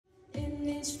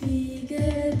den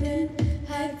Spiegel, bin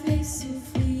halbwegs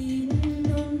zufrieden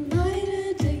und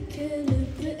meine dicke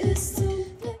Lippe ist zum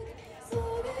Glück so.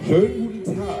 Schönen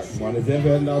guten Tag, meine sehr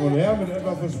verehrten Damen und Herren. Mit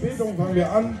etwas Verspätung fangen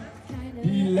wir an.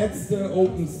 Die letzte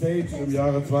Open Stage im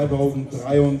Jahre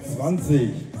 2023.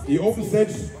 Die Open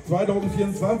Stage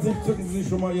 2024, zücken Sie sich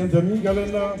schon mal Ihren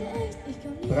Terminkalender.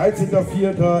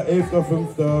 13.04.,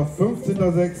 11.05.,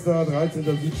 15.06.,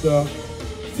 13.07.,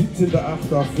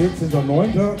 17.08.,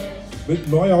 14.09. mit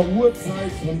neuer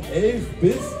Uhrzeit von 11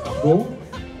 bis, Achtung,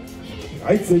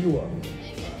 13 Uhr.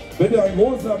 Bitte einen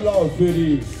großen Applaus für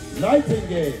die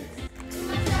Nightingales.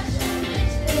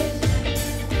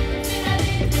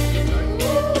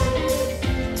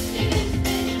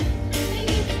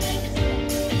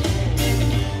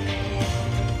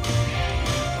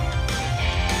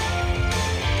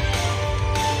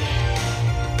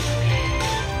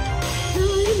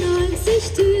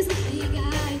 Düsen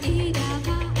Flieger, jeder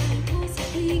war ein großer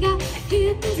Flieger,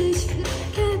 hielten sich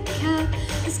Flagge kalt.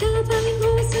 Es gab ein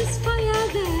großes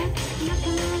Feuerwerk,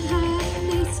 Nachbarn haben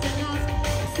nichts gerafft,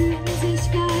 fühlten sich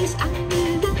gleich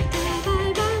angedacht. Dabei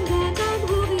waren dort am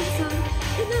Horizont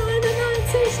die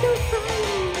 99 gefallen.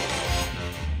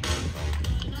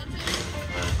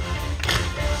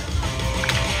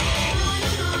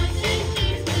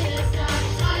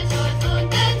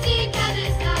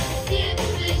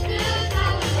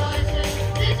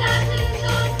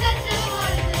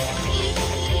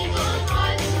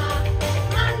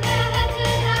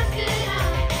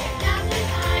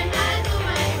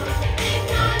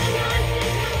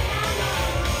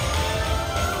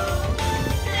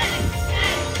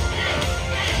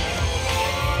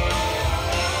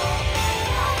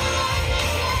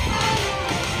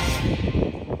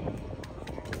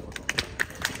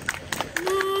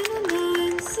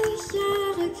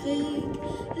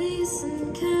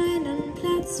 Ließen keinen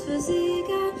Platz für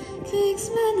Sieger,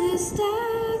 Kriegsminister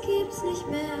gibt's nicht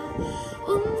mehr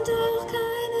und auch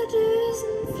keine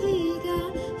Düsenflieger.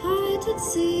 Heute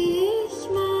zieh ich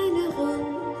meine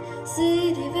Runden,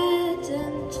 seh die Welt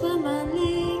in Trümmern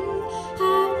liegen,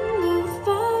 hab einen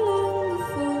Luftballon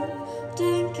gefunden,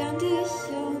 denk an dich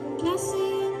und lass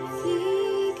ihn fliegen.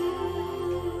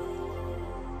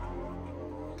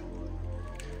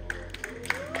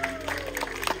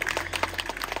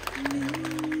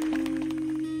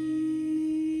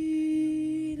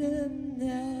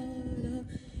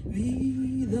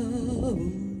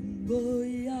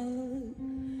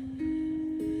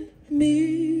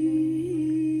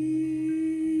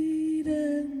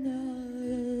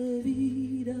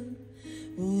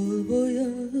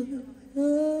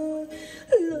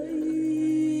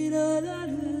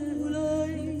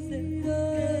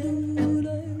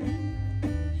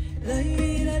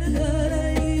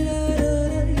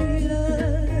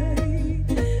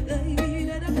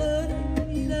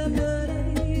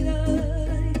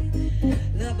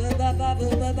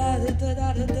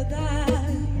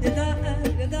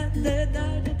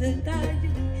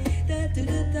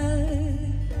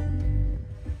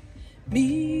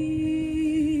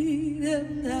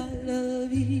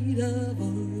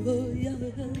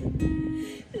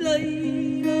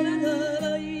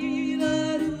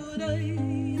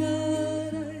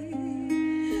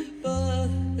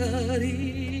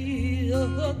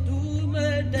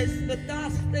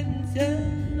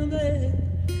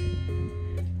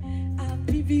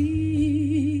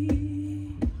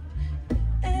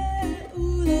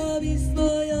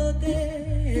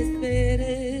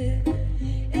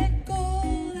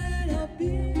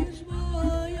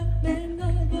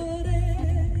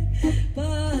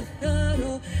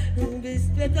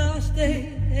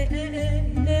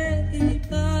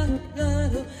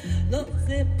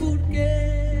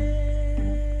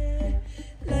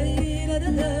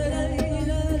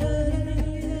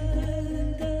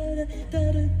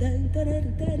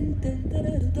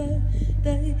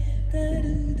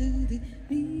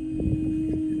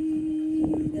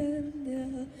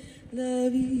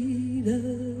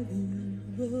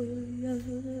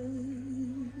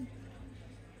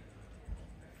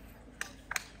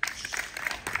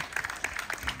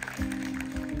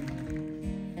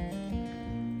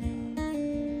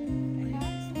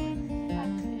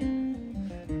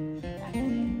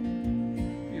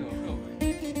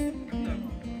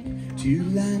 Two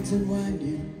lines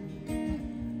unwinding,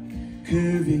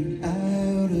 curving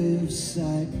out of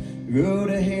sight.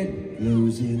 Road ahead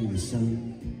glows in the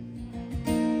sun.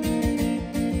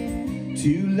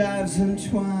 Two lives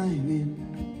entwining,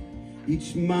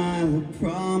 each mile a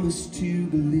promise to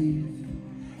believe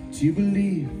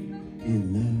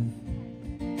in love.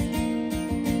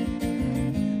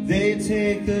 They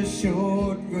take the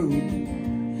short road,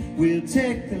 We'll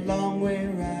take the long way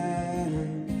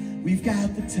round. We've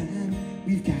got the time,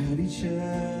 we've got each other.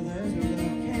 Love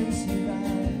can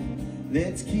survive.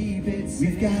 Let's keep it safe.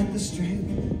 We've got the strength,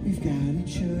 we've got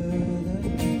each other.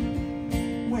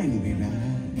 When we ride.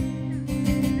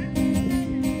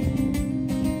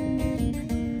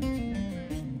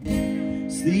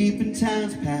 Sleeping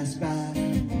times pass by,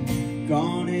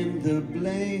 gone in the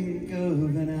blink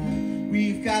of an eye.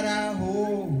 We've got our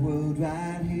whole world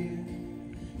right here,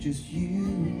 just you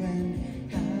and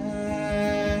I.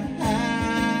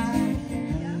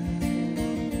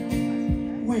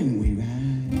 When we ride.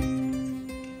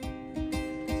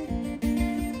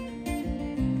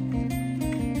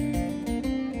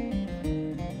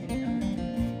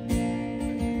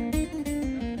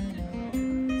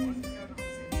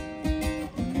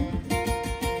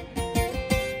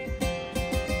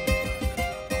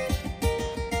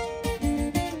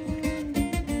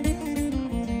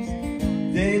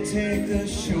 They take the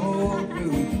short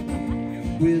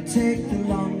route, we'll take the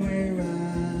long way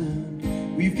round.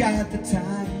 We've got the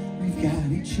time, we've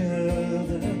got each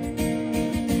other.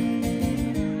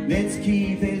 Let's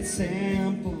keep it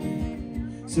simple,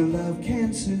 so love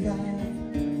can survive.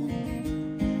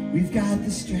 We've got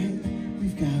the strength,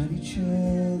 we've got each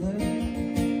other.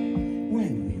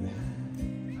 When we ride.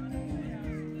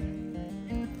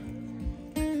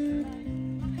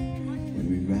 When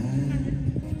we ride.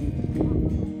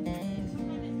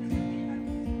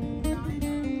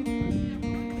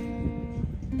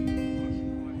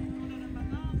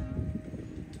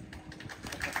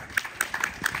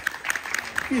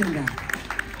 Vielen Dank.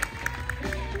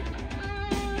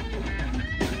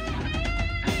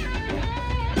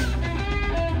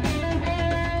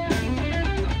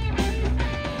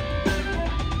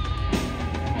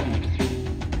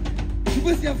 Du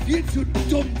bist ja viel zu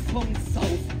dumm vom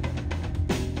Saufen.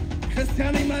 Kriegst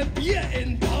ja nicht mal Bier in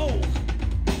den Bauch.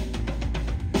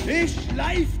 Ich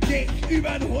schleif dich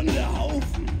über den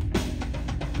Hundehaufen.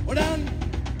 Und dann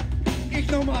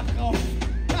ich noch mal drauf.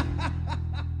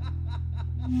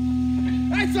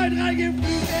 1, 2, 3, gib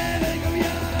Flügel, komm ja.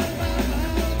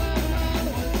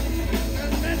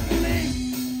 Das Beste nicht.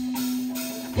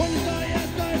 Und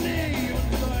steuerst doch nicht. Und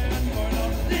steuern wollen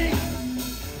auch nicht.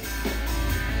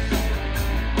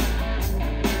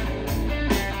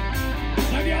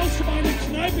 Seid ihr auch schon mal in eine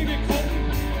Kneipe gekommen?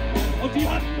 Und die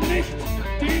hatten nicht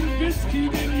den Whisky,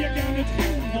 den ihr gerne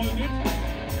trinken wolltet?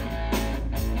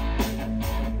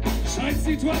 Scheiß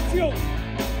Situation.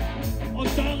 Und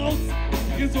daraus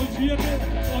resultierte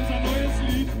unser neues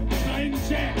Lied Kein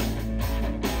Jack.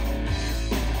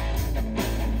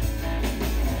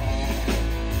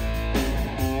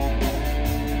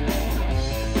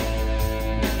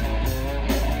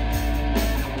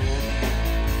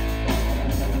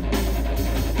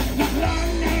 Nach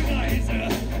langer Reise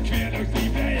quer durch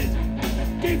die Welt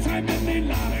geht's heim in den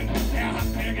Laden, der hat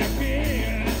mir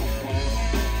gefehlt.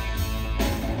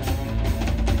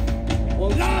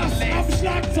 Und Lars auf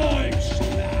Schlagzeug.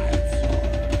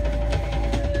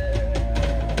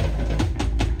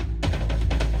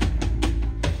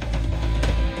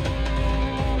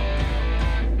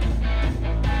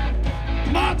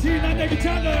 Martin an der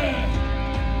Gitarre.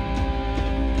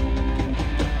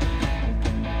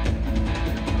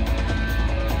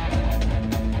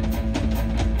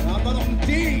 Da haben wir noch ein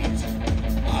Date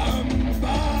am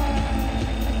Bar.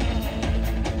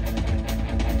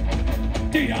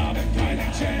 Die haben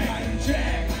keinen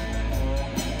Jack.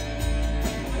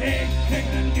 Ich krieg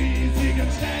nen riesigen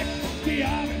Schreck. Die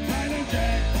haben keinen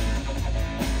Jack.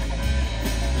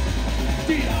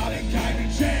 Die haben keinen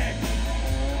Jack.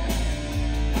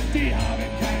 Die haben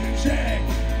keinen Jack.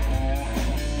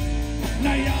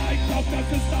 Naja, ich glaub, das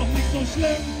ist auch nicht so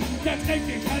schlimm. Da trink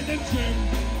ich halt den Gym.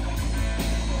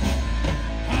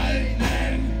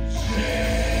 Einen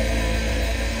Jack.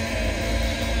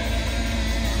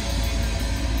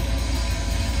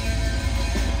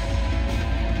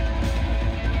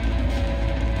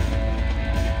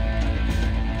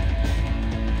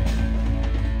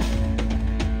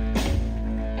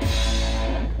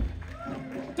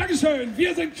 Dankeschön,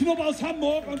 wir sind Knup aus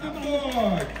Hamburg und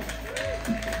Hamburg!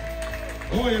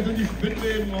 Oh, hier sind die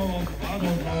Spinnleben aus dem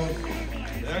Bahnhof raus.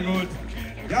 Sehr gut.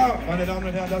 Ja, meine Damen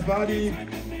und Herren, das war die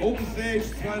Open Stage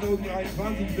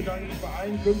 2023. Ich bedanke mich bei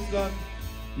allen Künstlern,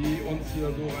 die uns hier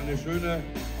so eine schöne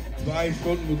 2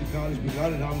 Stunden musikalisch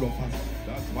begleitet haben. Doch fast,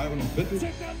 ja, 2 und ein Viertel.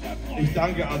 Ich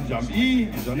danke an Jam-I,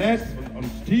 an Jeanette und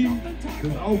das Team für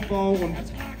den Aufbau und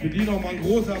für die nochmal ein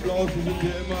großer Applaus. Die sind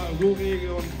hier immer so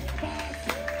rege und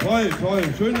toll, toll.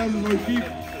 Schön, dass es euch gibt.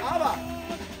 Aber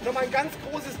nochmal ein ganz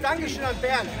großes Dankeschön an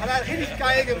Bernd. Hat er richtig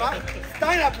geil gemacht.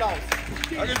 Dein Applaus.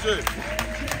 Dankeschön.